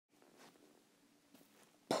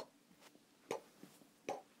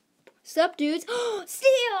Sup, dudes?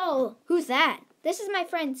 Steel! Who's that? This is my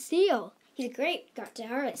friend Steel. He's a great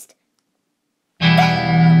guitarist.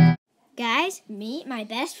 Guys, meet my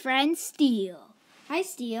best friend Steel. Hi,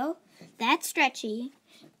 Steel. That's Stretchy.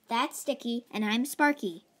 That's Sticky, and I'm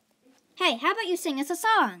Sparky. Hey, how about you sing us a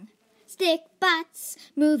song? Stikbots,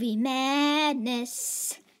 movie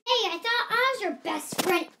madness. Hey, I thought I was your best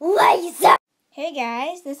friend, Laser. Hey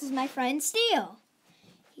guys, this is my friend Steel.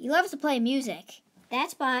 He loves to play music.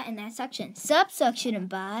 That's Bot and that's Suction. Sup, Suction and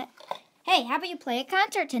Bot. Hey, how about you play a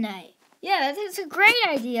concert tonight? Yeah, that's a great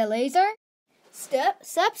idea, Laser. Sup,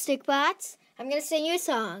 Stikbots. I'm gonna sing you a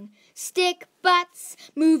song. Stikbots,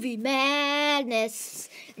 movie madness.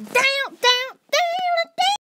 Down, down, down, down.